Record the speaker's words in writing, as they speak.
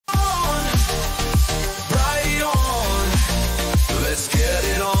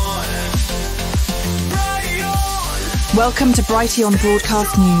Welcome to Brighteon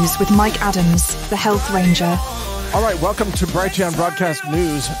Broadcast News with Mike Adams, the Health Ranger. All right, welcome to Brighteon Broadcast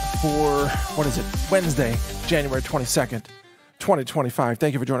News for, Wednesday, January 22nd, 2025.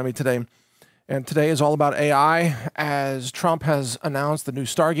 Thank you for joining me today. And today is all about AI, as Trump has announced the new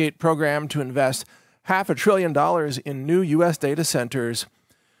Stargate program to invest $500 billion in new U.S. data centers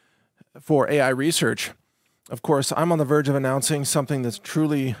for AI research. Of course, I'm on the verge of announcing something that's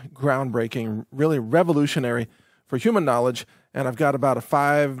truly groundbreaking, really revolutionary for human knowledge, and I've got about a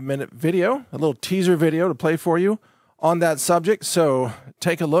 5-minute video, a little teaser video to play for you on that subject. So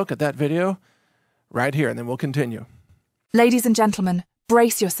take a look at that video right here, and then we'll continue. Ladies and gentlemen,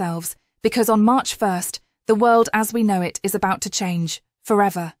 brace yourselves, because on March 1st, the world as we know it is about to change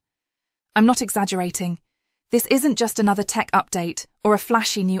forever. I'm not exaggerating. This isn't just another tech update or a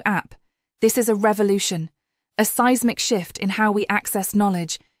flashy new app. This is a revolution, a seismic shift in how we access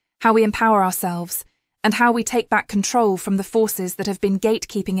knowledge, how we empower ourselves, and how we take back control from the forces that have been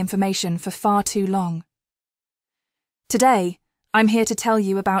gatekeeping information for far too long. Today, I'm here to tell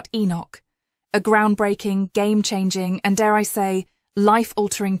you about Enoch, a groundbreaking, game-changing, and dare I say,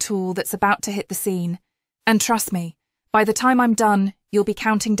 life-altering tool that's about to hit the scene. And trust me, by the time I'm done, you'll be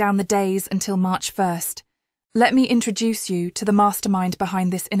counting down the days until March 1st. Let me introduce you to the mastermind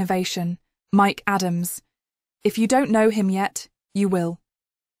behind this innovation, Mike Adams. If you don't know him yet, you will.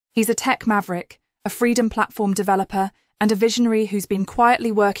 He's a tech maverick, a freedom platform developer, and a visionary who's been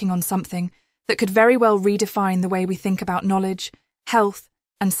quietly working on something that could very well redefine the way we think about knowledge, health,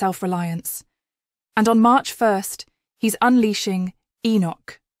 and self-reliance. And on March 1st, he's unleashing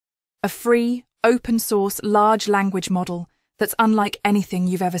Enoch, a free, open-source, large language model that's unlike anything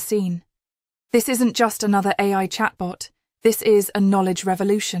you've ever seen. This isn't just another AI chatbot, this is a knowledge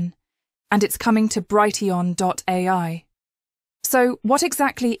revolution, and it's coming to Brighteon.ai. So what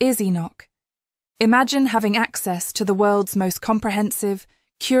exactly is Enoch? Imagine having access to the world's most comprehensive,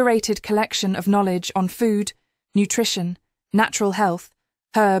 curated collection of knowledge on food, nutrition, natural health,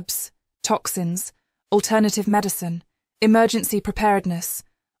 herbs, toxins, alternative medicine, emergency preparedness,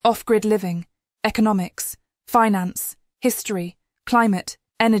 off-grid living, economics, finance, history, climate,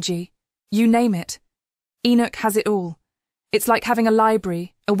 energy, you name it. Enoch has it all. It's like having a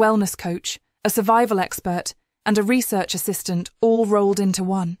library, a wellness coach, a survival expert, and a research assistant all rolled into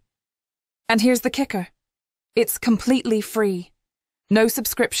one. And here's the kicker. It's completely free. No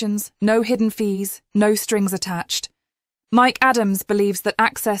subscriptions, no hidden fees, no strings attached. Mike Adams believes that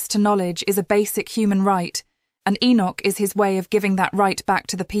access to knowledge is a basic human right, and Enoch is his way of giving that right back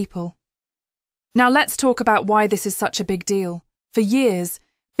to the people. Now let's talk about why this is such a big deal. For years,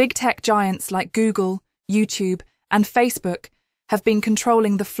 big tech giants like Google, YouTube, and Facebook have been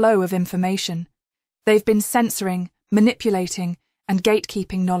controlling the flow of information. They've been censoring, manipulating, and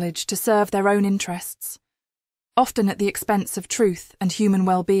gatekeeping knowledge to serve their own interests, often at the expense of truth and human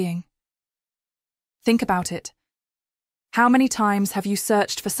well-being. Think about it. How many times have you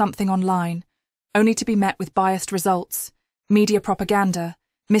searched for something online, only to be met with biased results, media propaganda,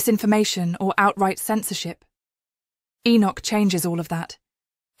 misinformation, or outright censorship? Enoch changes all of that.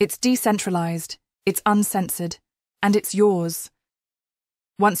 It's decentralized, it's uncensored, and it's yours.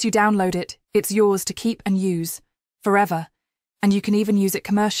 Once you download it, it's yours to keep and use, forever, and you can even use it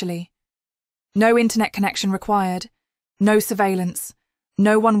commercially. No internet connection required, no surveillance,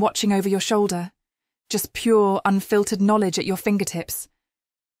 no one watching over your shoulder, just pure, unfiltered knowledge at your fingertips.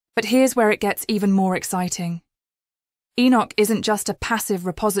 But here's where it gets even more exciting. Enoch isn't just a passive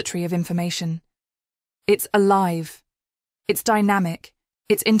repository of information. It's alive. It's dynamic.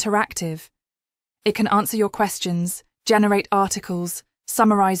 It's interactive. It can answer your questions, generate articles,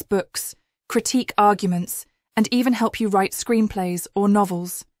 summarize books, critique arguments, and even help you write screenplays or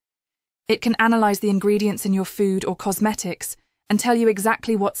novels. It can analyze the ingredients in your food or cosmetics and tell you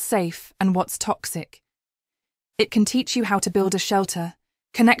exactly what's safe and what's toxic. It can teach you how to build a shelter,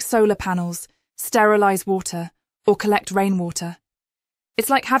 connect solar panels, sterilize water, or collect rainwater. It's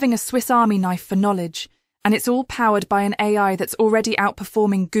like having a Swiss Army knife for knowledge, and it's all powered by an AI that's already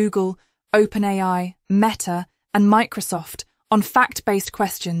outperforming Google, OpenAI, Meta, and Microsoft on fact-based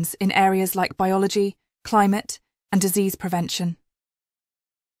questions in areas like biology, climate, and disease prevention.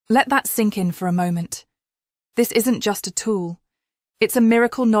 Let that sink in for a moment. This isn't just a tool. It's a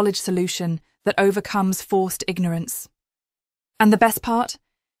miracle knowledge solution that overcomes forced ignorance. And the best part?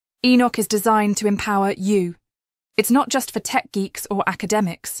 Enoch is designed to empower you. It's not just for tech geeks or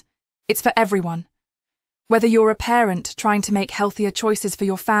academics. It's for everyone. Whether you're a parent trying to make healthier choices for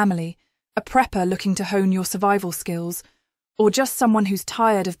your family, a prepper looking to hone your survival skills, or just someone who's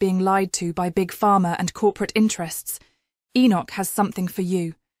tired of being lied to by big pharma and corporate interests, Enoch has something for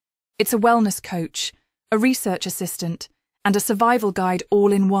you. It's a wellness coach, a research assistant, and a survival guide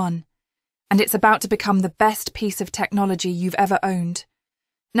all in one. And it's about to become the best piece of technology you've ever owned.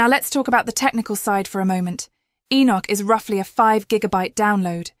 Now let's talk about the technical side for a moment. Enoch is roughly a 5 GB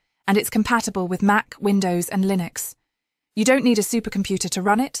download, and it's compatible with Mac, Windows, and Linux. You don't need a supercomputer to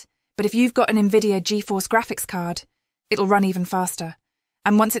run it, but if you've got an NVIDIA GeForce graphics card, it'll run even faster.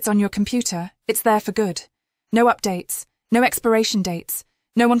 And once it's on your computer, it's there for good. No updates, no expiration dates,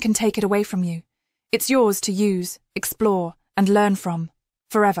 no one can take it away from you. It's yours to use, explore, and learn from,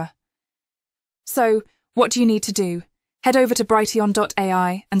 forever. So, what do you need to do? Head over to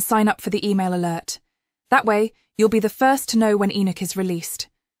Brighteon.ai and sign up for the email alert. That way, you'll be the first to know when Enoch is released.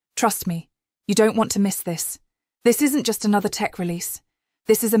 Trust me, you don't want to miss this. This isn't just another tech release.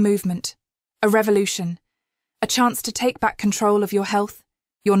 This is a movement, a revolution, a chance to take back control of your health,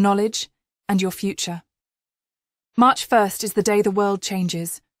 your knowledge, and your future. March 1st is the day the world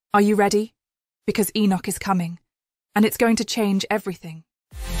changes. Are you ready? Because Enoch is coming, and it's going to change everything.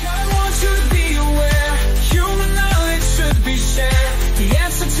 God wants you to be aware, human knowledge should be shared. The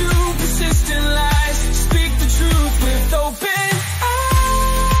answer to persistent lies, speak the truth with open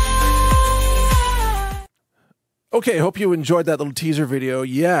eyes. Okay, hope you enjoyed that little teaser video.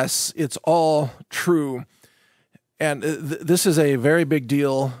 Yes, it's all true. And this is a very big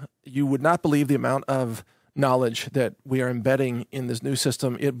deal. You would not believe the amount of knowledge that we are embedding in this new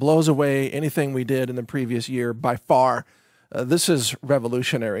system. It blows away anything we did in the previous year by far. This is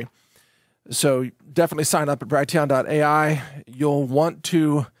revolutionary. So definitely sign up at Brighteon.ai. You'll want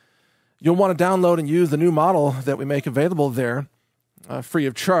to download and use the new model that we make available there, free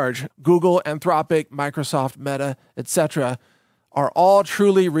of charge. Google, Anthropic, Microsoft, Meta, etc. are all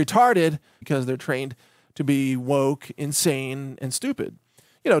truly retarded because they're trained to be woke, insane, and stupid.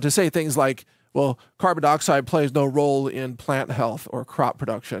 You know, to say things like, well, carbon dioxide plays no role in plant health or crop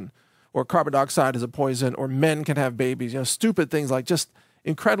production, or carbon dioxide is a poison, or men can have babies, you know, stupid things, like just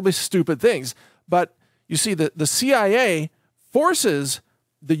incredibly stupid things. But you see, the CIA forces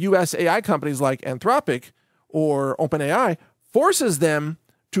the US AI companies like Anthropic or OpenAI, forces them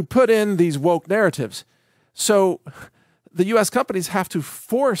to put in these woke narratives. So the US companies have to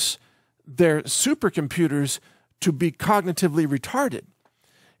force their supercomputers to be cognitively retarded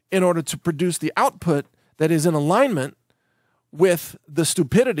in order to produce the output that is in alignment with the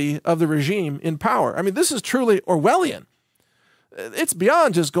stupidity of the regime in power. I mean, this is truly Orwellian. It's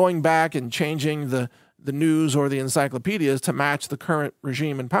beyond just going back and changing the news or the encyclopedias to match the current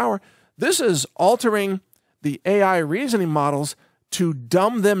regime in power. This is altering the AI reasoning models to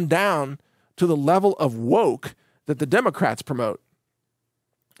dumb them down to the level of woke that the Democrats promote.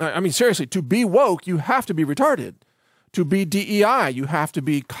 I mean, seriously, to be woke, you have to be retarded. To be DEI, you have to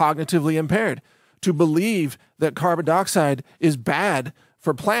be cognitively impaired. To believe that carbon dioxide is bad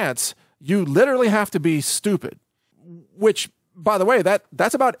for plants, you literally have to be stupid. Which, by the way,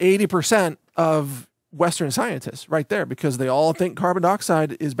 that's about 80% of Western scientists right there, because they all think carbon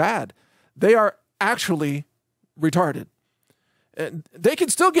dioxide is bad. They are actually retarded. They can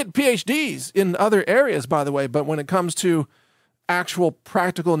still get PhDs in other areas, by the way, but when it comes to actual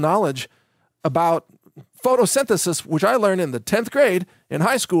practical knowledge about photosynthesis, which I learned in the 10th grade in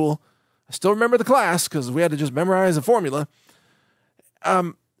high school, I still remember the class because we had to just memorize a formula. I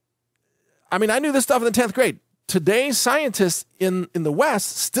mean, I knew this stuff in the 10th grade. Today's scientists in the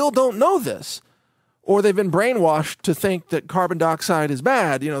West still don't know this, or they've been brainwashed to think that carbon dioxide is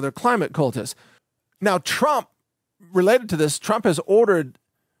bad. You know, they're climate cultists. Now, Trump, related to this, Trump has ordered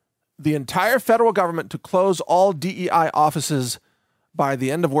the entire federal government to close all DEI offices by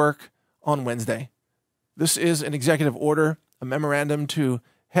the end of work on Wednesday. This is an executive order, a memorandum to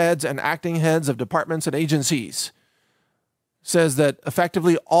heads and acting heads of departments and agencies. Says that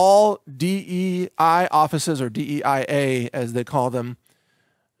effectively all DEI offices, or DEIA as they call them,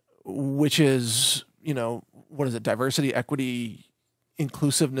 which is, you know, what is it, diversity, equity,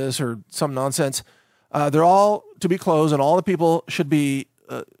 inclusiveness, or some nonsense, they're all to be closed, and all the people should be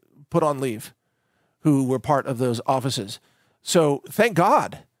put on leave who were part of those offices. So thank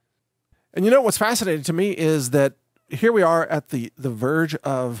God. And you know what's fascinating to me is that here we are at the verge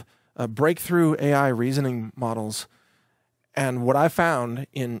of breakthrough AI reasoning models. And what I found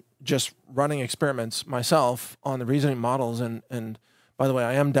in just running experiments myself on the reasoning models, and by the way,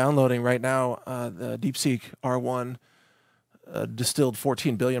 I am downloading right now the DeepSeek R1 distilled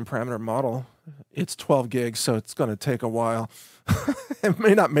 14 billion parameter model. It's 12 gigs, so it's going to take a while. It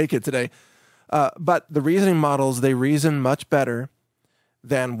may not make it today. But the reasoning models, they reason much better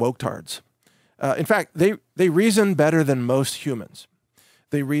than woketards. In fact, they reason better than most humans.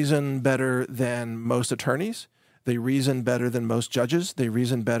 They reason better than most attorneys. They reason better than most judges. They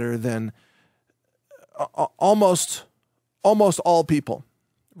reason better than almost all people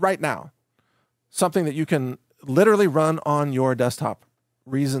right now, something that you can literally run on your desktop,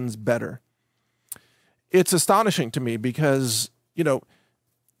 reasons better. It's astonishing to me because,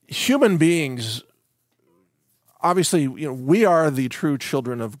 human beings, obviously, we are the true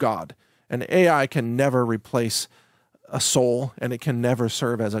children of God, and AI can never replace a soul, and it can never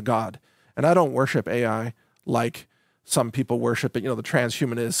serve as a God. And I don't worship AI like some people worship it, the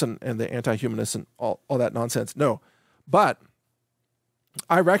transhumanists and the anti-humanists and all that nonsense. No, but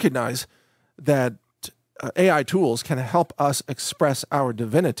I recognize that AI tools can help us express our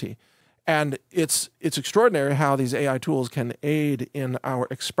divinity. And it's extraordinary how these AI tools can aid in our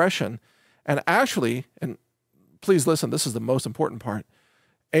expression. And actually, and please listen, this is the most important part,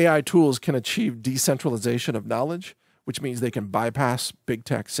 AI tools can achieve decentralization of knowledge, which means they can bypass big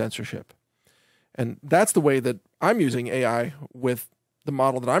tech censorship. And that's the way that I'm using AI with the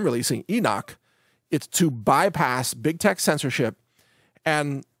model that I'm releasing, Enoch. It's to bypass big tech censorship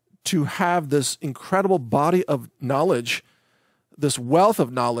and to have this incredible body of knowledge, this wealth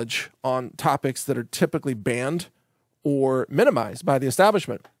of knowledge on topics that are typically banned or minimized by the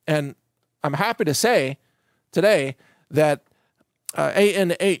establishment. And I'm happy to say today that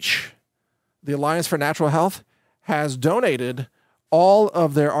ANH, the Alliance for Natural Health, has donated all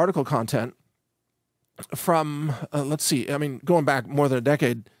of their article content from, going back more than a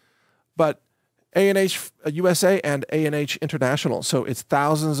decade, but ANH USA and ANH International. So it's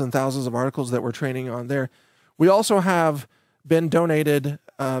thousands and thousands of articles that we're training on there. We also have been donated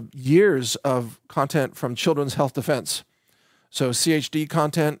years of content from Children's Health Defense. So CHD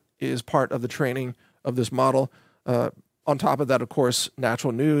content is part of the training of this model. On top of that, of course,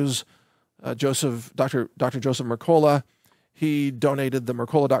 natural news. Dr. Joseph Mercola, he donated the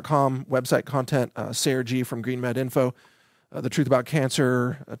Mercola.com website content. Sarah G. from GreenMed Info, The Truth About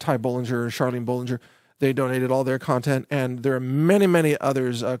Cancer, Ty Bollinger, Charlene Bollinger, they donated all their content. And there are many, many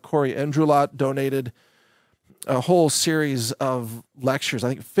others. Corey Endrulat donated a whole series of lectures, I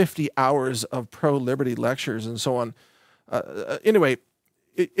think 50 hours of pro-liberty lectures and so on. Anyway,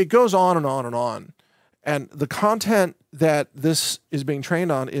 it goes on and on and on. And the content that this is being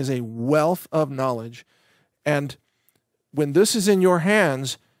trained on is a wealth of knowledge. And when this is in your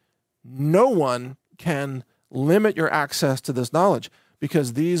hands, no one can limit your access to this knowledge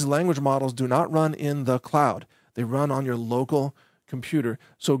because these language models do not run in the cloud. They run on your local computer.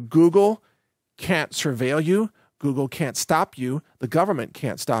 So Google can't surveil you. Google can't stop you. The government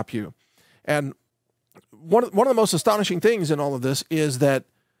can't stop you. And one of the most astonishing things in all of this is that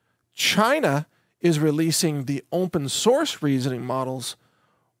China is releasing the open source reasoning models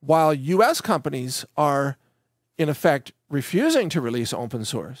while US companies are, in effect, refusing to release open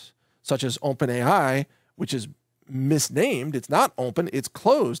source, such as OpenAI, which is misnamed. It's not open, it's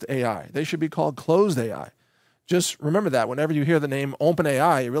closed AI. They should be called closed AI. Just remember that whenever you hear the name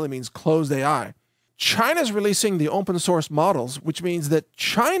OpenAI, it really means closed AI. China's releasing the open source models, which means that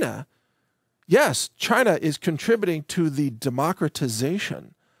China is contributing to the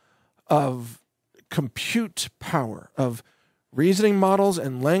democratization of compute power, of reasoning models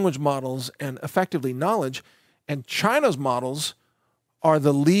and language models and effectively knowledge. And China's models are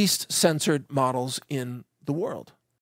the least censored models in the world.